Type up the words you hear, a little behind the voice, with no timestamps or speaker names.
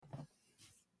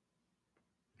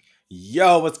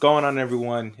Yo, what's going on,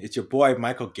 everyone? It's your boy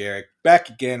Michael Garrick back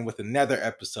again with another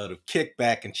episode of Kick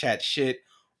Back and Chat Shit,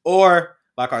 or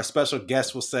like our special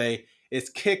guest will say, it's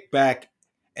Kick Back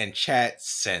and Chat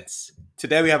Sense.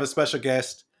 Today we have a special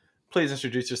guest. Please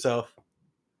introduce yourself.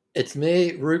 It's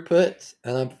me, Rupert,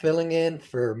 and I'm filling in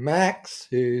for Max,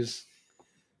 who's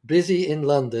busy in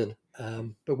London.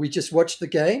 But we just watched the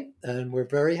game and we're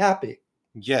very happy.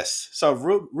 Yes. So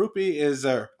Rupee is,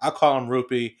 I'll call him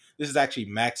Rupee. This is actually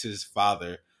Max's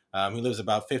father. He lives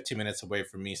about 15 minutes away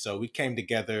from me. So we came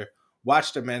together,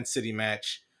 watched a Man City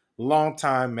match.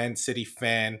 Longtime Man City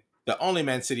fan, the only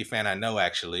Man City fan I know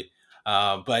actually.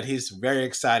 But he's very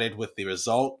excited with the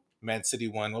result. Man City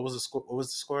won. What was the score? What was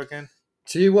the score again?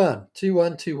 2-1,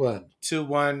 2-1, 2-1.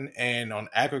 2-1, and on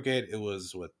aggregate it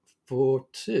was what,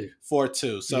 4-2.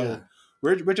 4-2. So Yeah.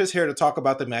 we're just here to talk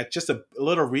about the match. Just a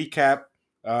little recap.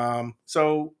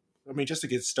 So I mean, just to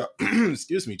get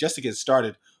excuse me, just to get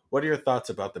started. What are your thoughts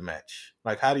about the match?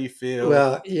 Like, how do you feel?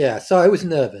 Well, yeah, so I was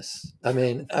nervous. I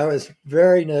was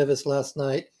very nervous last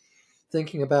night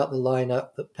thinking about the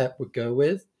lineup that Pep would go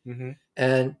with Mm-hmm.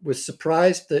 and was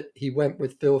surprised that he went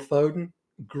with Phil Foden.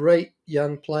 Great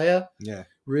young player. Yeah,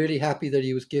 Really happy that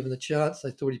he was given the chance. I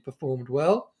thought he performed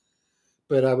well.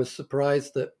 But I was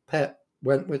surprised that Pep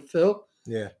went with Phil.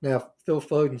 yeah, Now, Phil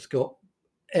Foden's got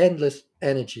endless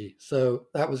energy, so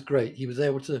that was great. He was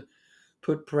able to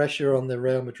put pressure on the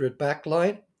Real Madrid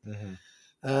backline. mm-hmm.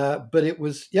 But it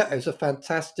was a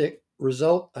fantastic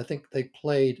result. I think they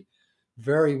played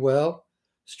very well,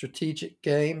 strategic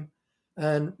game,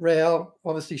 and Real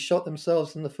obviously shot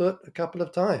themselves in the foot a couple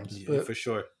of times. Yeah, But for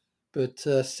sure.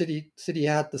 City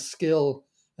had the skill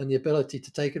and the ability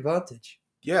to take advantage.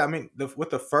 Yeah, I mean, with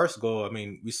the first goal, I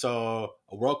mean, we saw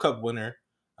a World Cup winner,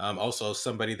 also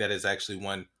somebody that has actually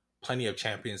won plenty of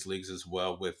Champions Leagues as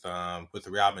well with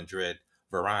Real Madrid.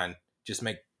 Varane just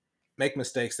make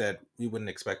mistakes that we wouldn't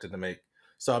expect him to make.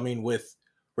 So I mean, with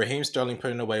Raheem Sterling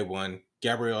putting away one,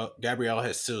 Gabriel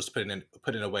Jesus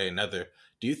putting away another.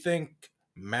 Do you think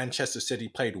Manchester City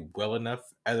played well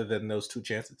enough, other than those two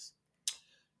chances?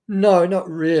 No, not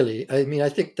really. I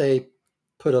think they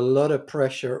put a lot of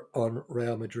pressure on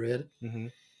Real Madrid, Mm-hmm.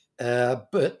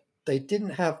 but they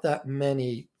didn't have that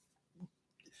many.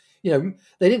 They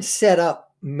didn't set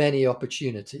up many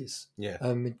opportunities. Yeah.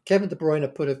 Kevin De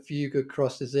Bruyne put a few good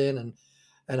crosses in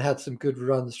and had some good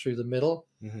runs through the middle,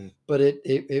 Mm-hmm. but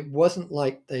it wasn't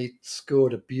like they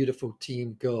scored a beautiful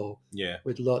team goal Yeah.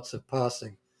 with lots of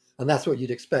passing, and that's what you'd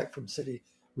expect from City.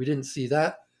 We didn't see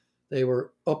that. They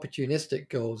were opportunistic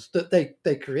goals that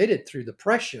they created through the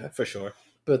pressure, For sure.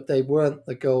 but they weren't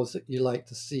the goals that you like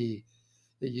to see.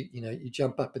 That you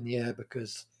jump up in the air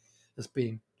because there's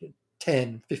been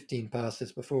 10, 15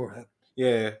 passes beforehand.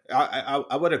 Yeah,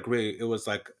 I would agree. It was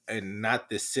like a not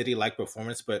this city like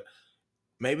performance, but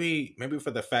maybe for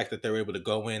the fact that they were able to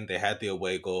go in, they had the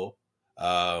away goal,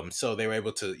 so they were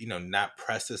able to not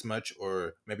press as much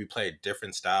or maybe play a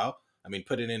different style. I mean,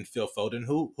 putting in Phil Foden,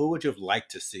 who would you have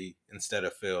liked to see instead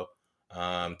of Phil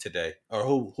today, or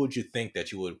who would you think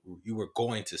that you were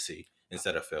going to see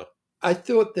instead of Phil? I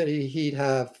thought that he'd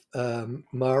have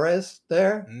Mares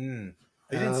there. Mm.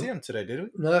 We didn't see Um, him today, did we?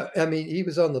 no, I mean he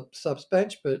was on the subs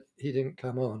bench, but he didn't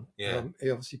come on. Yeah. He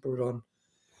obviously brought on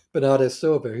Bernardo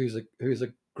Silva, who's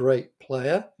a great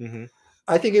player. Mm-hmm.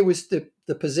 I think it was the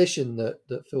position that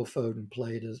Phil Foden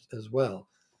played as well.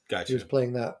 He was Gotcha.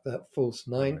 playing that false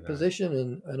nine Number 9.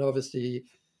 position, and obviously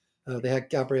they had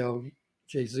Gabriel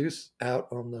Jesus out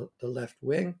on the left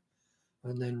wing,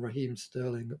 and then Raheem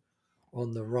Sterling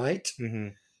on the right. Mm-hmm.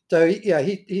 So yeah,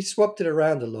 he swapped it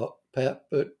around a lot, Pep.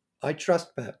 But I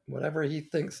trust Pep. Whatever he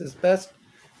thinks is best,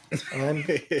 I'm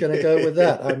gonna go with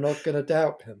that. I'm not gonna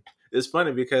doubt him. It's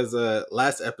funny because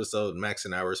last episode Max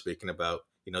and I were speaking about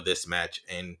this match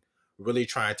and really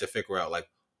trying to figure out like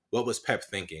what was Pep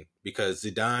thinking, because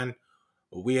Zidane,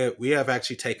 we have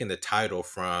actually taken the title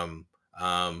from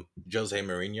Jose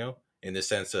Mourinho in the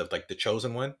sense of like the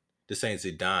chosen one. The saying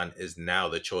Zidane is now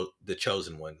the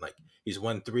chosen one. Like, he's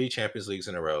won 3 Champions Leagues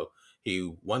in a row.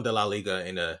 He won the La Liga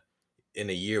in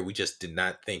a year we just did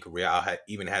not think Real had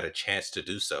even had a chance to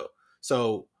do so.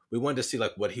 So we wanted to see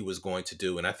like what he was going to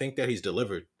do, and I think that he's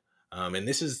delivered. And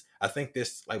this is, I think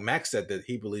this, like Max said, that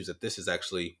he believes that this is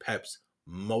actually Pep's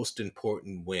most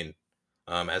important win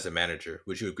as a manager.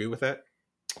 Would you agree with that?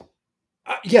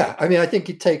 Yeah, I think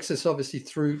it takes us obviously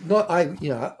through. Not I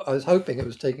was hoping it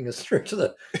was taking us through to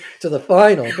the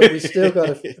final, but we still got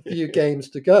a few games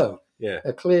to go. Yeah.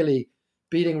 Clearly,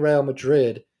 beating Real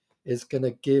Madrid is going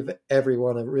to give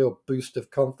everyone a real boost of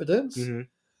confidence. Mm-hmm.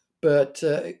 But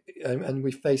and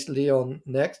we face Leon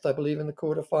next, I believe, in the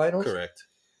quarterfinals. Correct.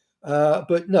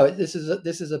 But no, this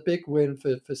is a big win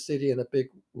for City and a big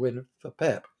win for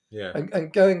Pep. Yeah.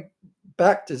 And going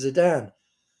back to Zidane,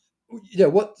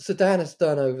 what Zidane has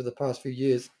done over the past few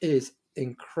years is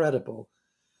incredible.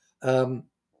 Um,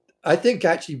 I think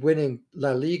actually winning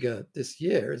La Liga this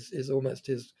year is almost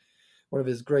his one of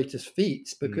his greatest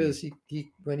feats Mm. because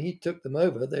he when he took them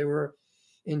over, they were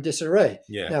in disarray.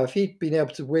 Yeah. Now, if he'd been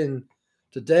able to win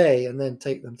today and then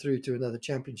take them through to another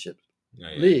championship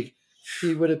Yeah. Yeah. league,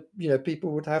 he would have,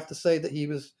 people would have to say that he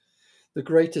was the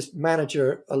greatest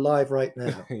manager alive right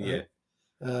now, Yeah.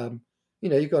 right? Um,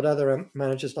 you've got other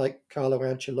managers like Carlo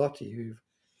Ancelotti who've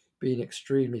been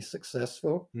extremely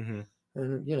successful, Hmm.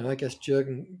 and I guess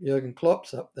Jurgen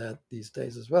Klopp's up there these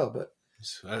days as well. But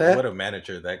What Pep a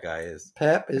manager that guy is.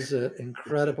 Pep is an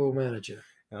incredible manager.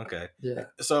 Okay. Yeah.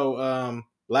 So,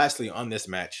 lastly, on this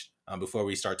match, before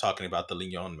we start talking about the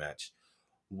Lyon match,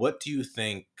 what do you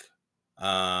think?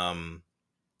 Um,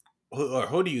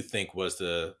 who do you think was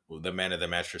the man of the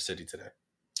match for City today,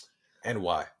 and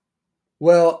why?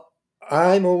 Well,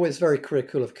 I'm always very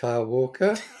critical of Kyle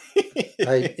Walker.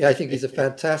 I think he's a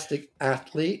fantastic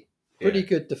athlete, Yeah. pretty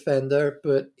good defender,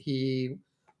 but he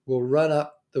will run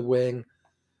up the wing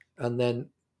and then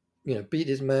beat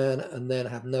his man and then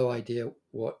have no idea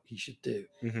what he should do.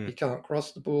 Hmm. He can't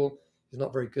cross the ball. He's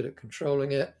not very good at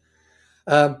controlling it.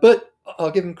 But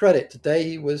I'll give him credit. Today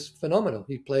he was phenomenal.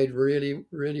 He played really,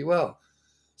 really well.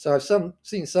 So I've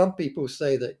seen some people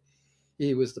say that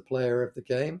he was the player of the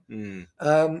game. Mm.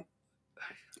 Um,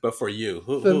 But for you,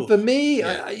 who? for me,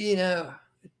 Yeah.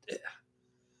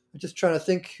 I'm just trying to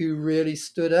think who really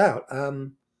stood out. I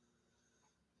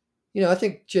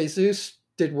think Jesus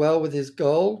did well with his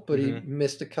goal, but he Hmm.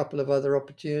 missed a couple of other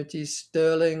opportunities.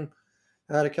 Sterling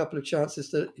had a couple of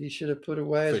chances that he should have put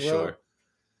away For as sure.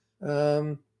 well.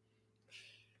 Um,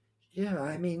 yeah,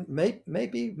 I mean,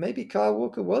 maybe Kyle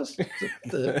Walker was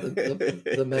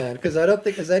the man because I don't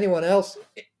think there's anyone else.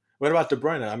 What about De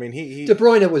Bruyne? I mean, De he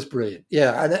Bruyne was brilliant.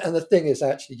 Yeah, and the thing is,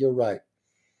 actually, you're right.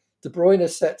 De Bruyne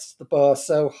sets the bar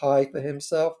so high for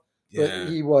himself, but yeah,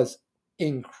 he was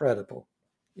incredible.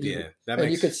 yeah, that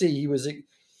And you could makes, see he was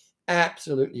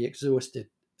absolutely exhausted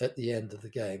at the end of the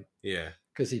game yeah.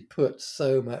 because he put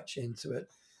so much into it,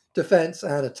 defense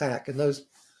and attack, and those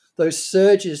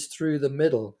surges through the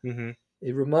middle. Hmm.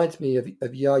 It reminds me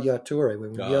of Yaya Toure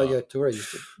when Uh, Yaya Toure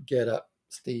used to get up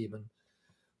steam and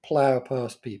plow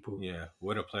past people. yeah,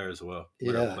 what a player as well.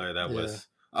 What a Yeah, player that yeah, was.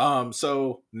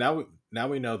 So now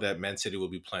we know that Man City will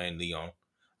be playing Lyon.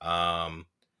 Um,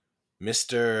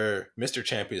 Mister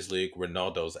Champions League,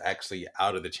 Ronaldo's actually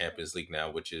out of the Champions League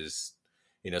now, which is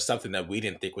something that we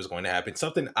didn't think was going to happen.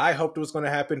 Something I hoped was going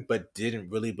to happen, but didn't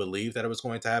really believe that it was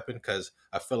going to happen because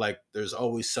I feel like there's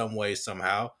always some way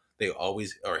somehow he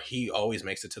always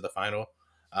makes it to the final.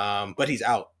 But he's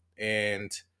out.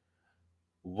 And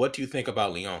what do you think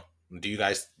about Lyon? Do you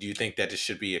think that it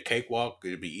should be a cakewalk?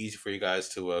 It'd be easy for you guys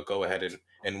to go ahead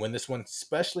and win this one,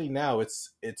 especially now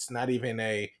it's not even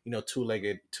a two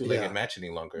legged yeah, match any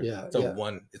longer. yeah, It's a yeah.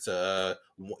 one it's a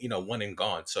one and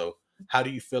gone. So how do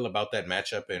you feel about that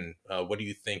matchup, and what are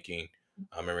you thinking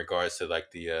in regards to like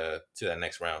the to that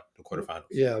next round, the quarterfinals?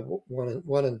 Yeah,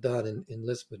 one and done in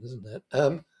Lisbon, isn't it?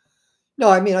 No,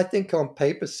 I mean I think on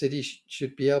paper City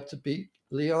should be able to beat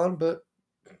Leon, but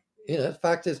the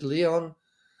fact is Leon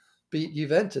beat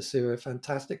Juventus, who are a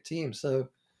fantastic team. So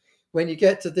when you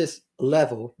get to this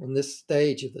level on this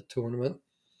stage of the tournament,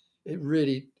 it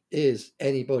really is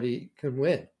anybody can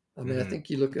win. I mean, I Hmm. think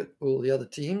you look at all the other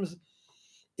teams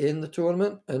in the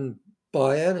tournament, and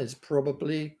Bayern is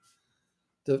probably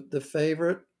the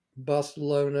favorite.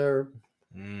 Barcelona,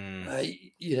 Mm,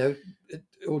 it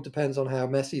all depends on how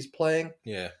Messi's playing.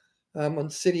 yeah.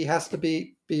 And City has to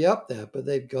be up there, but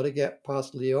they've got to get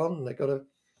past Lyon. And they've got a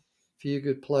few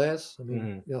good players. I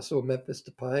mean, Hmm. I saw Memphis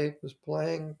Depay was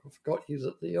playing. I forgot he was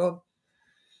at Lyon.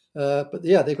 But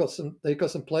yeah, they've got some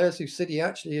players who City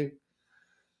actually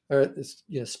are. It's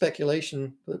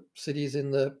speculation that City's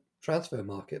in the transfer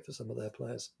market for some of their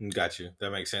players. Got you.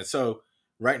 That makes sense. So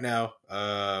right now,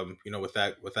 with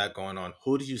that going on,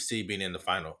 who do you see being in the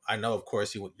final? I know, of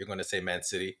course, you're going to say Man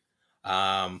City,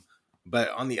 um, but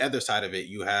on the other side of it,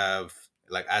 you have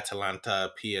like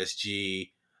Atalanta,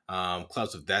 PSG,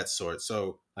 clubs of that sort.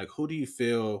 So, like, who do you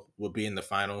feel will be in the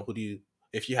final?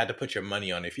 If you had to put your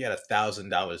money on, if you had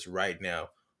 $1,000 right now,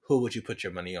 who would you put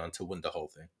your money on to win the whole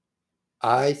thing?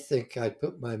 I think I'd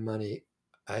put my money.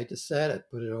 I decided I'd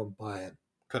put it on Bayern.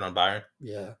 Put on Bayern.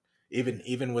 Yeah,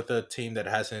 Even with a team that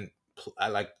hasn't I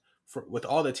like with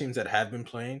all the teams that have been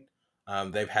playing,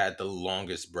 they've had the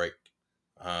longest break.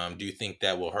 Do you think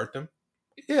that will hurt them?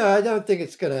 yeah. I don't think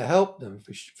it's going to help them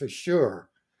for sure.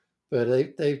 but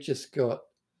they've just got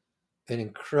an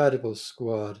incredible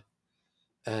squad,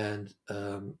 and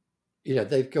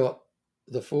they've got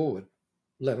the forward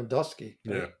Lewandowski.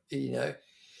 Yeah.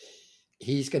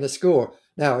 He's going to score.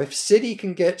 Now, if City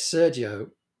can get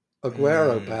Sergio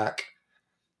Aguero back,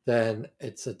 then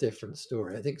it's a different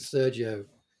story. I think Sergio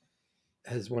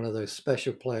has one of those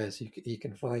special players. He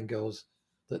can find goals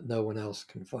that no one else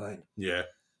can find. Yeah.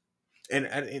 And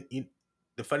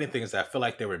the funny thing is, I feel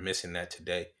like they were missing that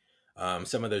today.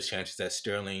 Some of those chances that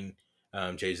Sterling,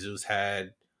 Jesus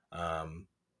had,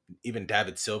 even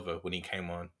David Silva when he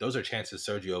came on, those are chances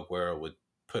Sergio Aguero would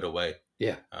put away.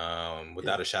 Yeah.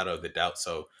 Without a shadow of a doubt.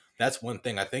 So that's one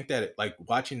thing. I think that like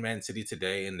watching Man City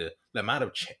today and the amount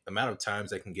of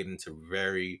times they can get into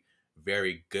very,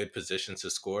 very good positions to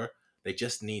score, they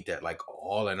just need that like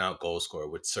all and out goal scorer,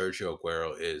 which Sergio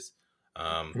Aguero is.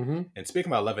 And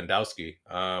speaking about Lewandowski,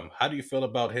 how do you feel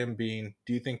about him being?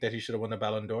 Do you think that he should have won the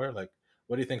Ballon d'Or? Like,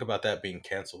 what do you think about that being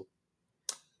canceled?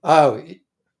 Oh,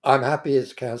 I'm happy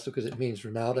it's canceled because it means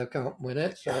Ronaldo can't win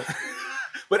it. So,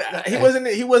 but he wasn't.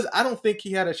 He was. I don't think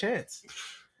he had a chance.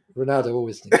 Ronaldo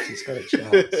always thinks he's got a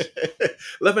chance.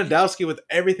 Lewandowski, with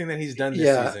everything that he's done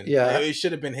this season, it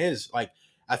should have been his. Like,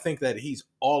 I think that he's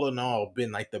all in all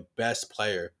been like the best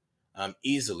player,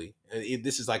 easily.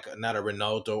 This is like not a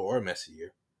Ronaldo or Messi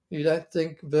year. You don't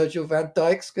think Virgil van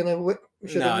Dijk's gonna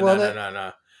should have won it?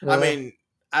 No. I mean,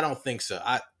 I don't think so.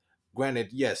 Granted,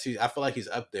 yes, I feel like he's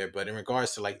up there, but in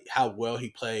regards to like how well he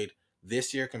played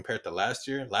this year compared to last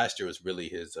year was really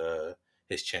his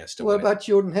chance to win. What about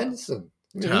Jordan Henderson?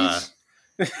 Now,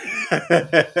 look,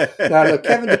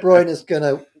 Kevin De Bruyne is going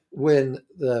to win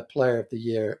the Player of the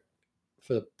Year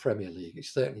for the Premier League. He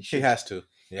certainly should. He has to.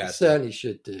 He certainly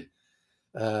should do.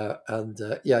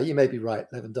 You may be right.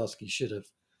 Lewandowski should have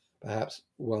perhaps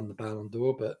won the Ballon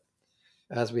d'Or, but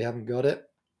as we haven't got it,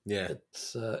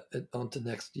 it's on to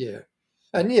next year.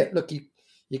 And look,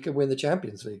 you can win the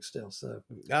Champions League still. So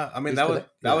I mean that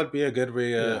would be a good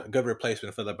good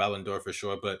replacement for the Ballon d'Or for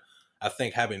sure. But I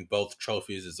think having both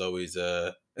trophies is always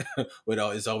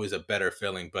is always a better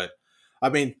feeling. But I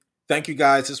mean, thank you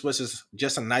guys. This was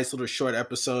just a nice little short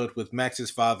episode with Max's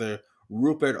father,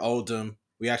 Rupert Oldham.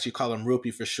 We actually call him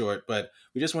Rupy for short. But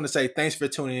we just want to say thanks for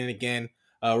tuning in again.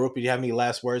 Rupert, do you have any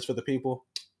last words for the people?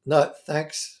 No,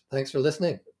 thanks. Thanks for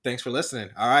listening. Thanks for listening.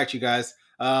 All right, you guys.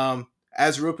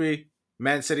 As Rupy,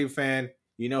 Man City fan,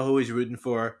 you know who he's rooting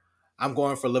for. I'm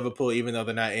going for Liverpool, even though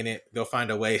they're not in it. They'll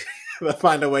find a way. They'll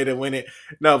find a way to win it.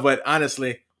 No, but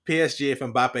honestly, PSG, if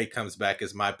Mbappe comes back,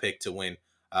 is my pick to win.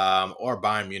 Or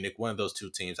Bayern Munich, one of those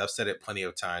two teams. I've said it plenty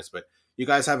of times. But you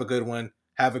guys have a good one.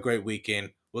 Have a great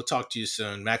weekend. We'll talk to you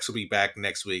soon. Max will be back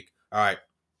next week. All right.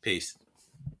 Peace.